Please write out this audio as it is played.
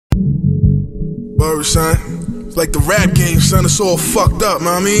Word, son. It's like the rap game, son. It's all fucked up,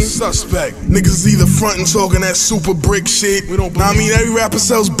 know what I mean? Suspect. Niggas is either frontin' talking that super brick shit. We don't believe. Know what I mean? Every rapper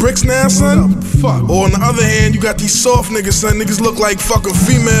sells bricks now, son. Fuck. Or on the other hand, you got these soft niggas, son. Niggas look like fucking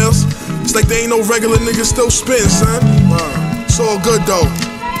females. It's like they ain't no regular niggas still spittin', son. It's all good though.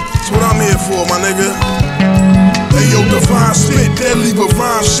 That's what I'm here for, my nigga. Hey yo, divine spit, deadly with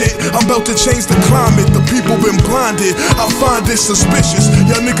rhyme shit. I'm about to change the climate, the people been blinded. I find it suspicious.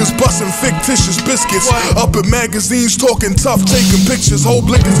 Y'all niggas bustin' fictitious biscuits. Up in magazines, talking tough, taking pictures. Whole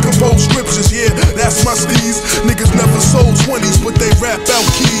blickers compose scriptures, yeah, that's my steez. Niggas never sold 20s, but they rap out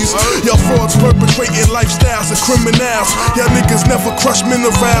keys. Y'all frauds perpetrating lifestyles of criminals. Y'all niggas never crush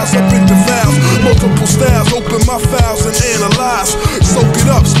minerals up in the valves. Multiple styles, open my files and analyze. Soak it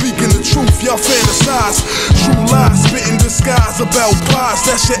up, speaking the truth, y'all fantasize. True lies, spitting disguise about pies.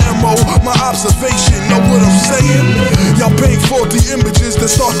 That's your MO, my observation, know what I'm saying? Y'all paint faulty images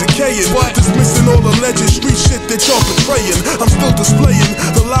that start decaying. Dismissing all the alleged street shit that y'all betraying. I'm still displaying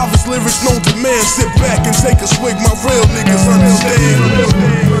the loudest lyrics known to man. Sit back and take a swig, my real niggas understand.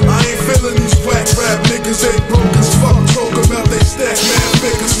 I ain't feeling these whack rap niggas, they broke as fuck. Talk about they stack mad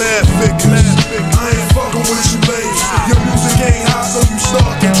figures, mad figures. I ain't fucking with you lames. Your music ain't hot, so you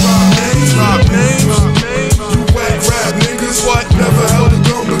start to drop names. Drop names. You whack rap niggas, what? Never held a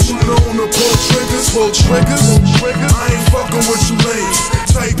gun, but you known to pull triggers. Pull triggers. I ain't fucking with you lames.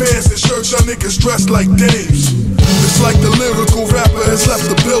 Tight pants and shirts, y'all niggas dressed like dames. It's like the lyrical rapper has left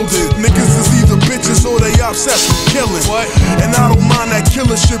the building. Niggas is either bitches or they obsessed with killing. And I don't mind that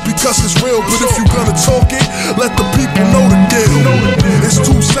killer shit because it's real. But if you gonna talk it, let the people know the deal. It's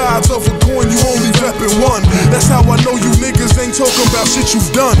two sides of a coin, you only reppin' one. That's how I know you niggas ain't talking about shit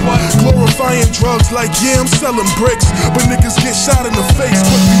you've done. Glorifying drugs like, yeah, I'm selling bricks. But niggas get shot in the face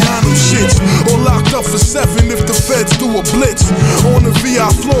quick behind them shits. Or locked up for 7 if the feds do a blitz. On the VI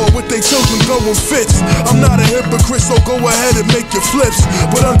floor with they children going fits. I'm not a hypocrite, so go ahead and make your flips.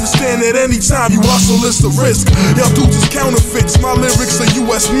 But understand that anytime you hustle, it's a risk. Y'all dudes is counterfeits, my lyrics are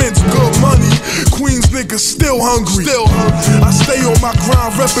US mints. Good money, Queens niggas still hungry. I stay on my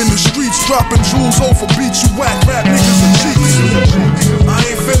grind, reppin' the streets, dropping jewels over beats. You whack rap niggas and cheeks. I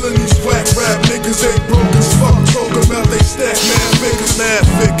ain't feeling these whack rap niggas, they broke as fuck. Talk about they stack mad figures, mad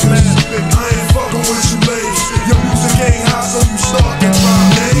figures. I ain't fucking with you lames. Your music ain't hot, so you start to drop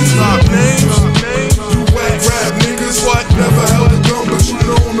names. Drop names. You whack rap niggas, what? Never held a gun, but you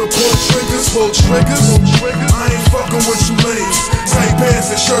known to pull triggers. Pull triggers. I ain't fucking with you lames. Tight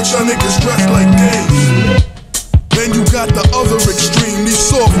pants and shirts, y'all niggas dressed like dames. Then you got the other extreme. These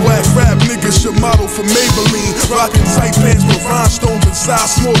soft whack rap niggas should model for Maybelline. Rockin' tight pants with rhinestones inside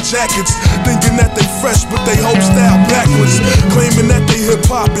small jackets. Thinking that they fresh, but they whole style backwards. Claiming that they hip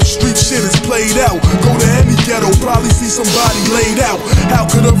hop and street shit is played out. Go to any ghetto, probably see somebody laid out. How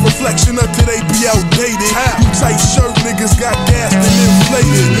could a reflection of today be outdated? You tight shirt niggas got gassed and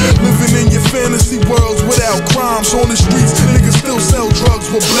inflated. Living in your fantasy worlds without crimes. On the streets, niggas still sell drugs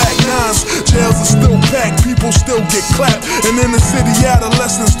with black nines. Jails are still packed, people still get clapped. And in the city,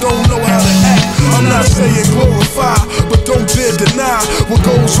 adolescents don't know how to act. I'm not saying glorify, but don't dare deny what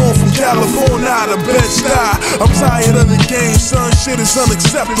goes on from California to Bed-Stuy. I'm tired of the game, son, shit is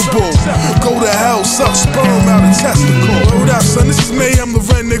unacceptable. Go to hell, suck sperm out of testicle. Word out, son, this is Meyhem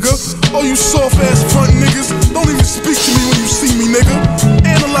Lauren, nigga. Oh, you soft ass front niggas, don't even speak to me when you see me, nigga.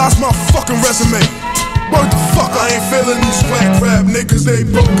 Analyze my fucking resume. Word the fuck, I ain't feeling these whack rap niggas, they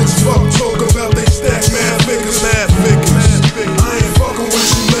broke as fuck. Talk about they stack mad figures, mad figures. I ain't fucking with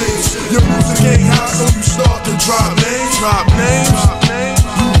you lames. Your music ain't hot, so you start to drop names. Drop names.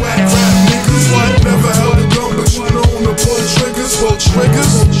 You whack rap niggas, what? Never held a gun, but you known to pull triggers. Pull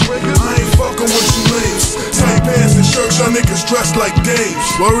triggers. I ain't fucking with you lames. Tight pants and shirts, y'all niggas dressed like dames.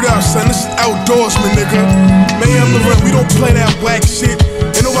 Word out, son, this is outdoorsman, nigga. Meyhem Lauren, we don't play that whack shit.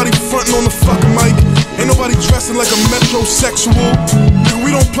 Ain't nobody frontin' on the fucking mic. Ain't nobody dressing like a metrosexual. Nigga, we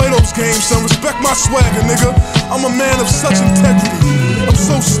don't play those games, son. Respect my swagger, nigga. I'm a man of such integrity. I'm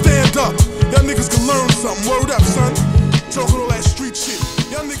so stand up. Y'all niggas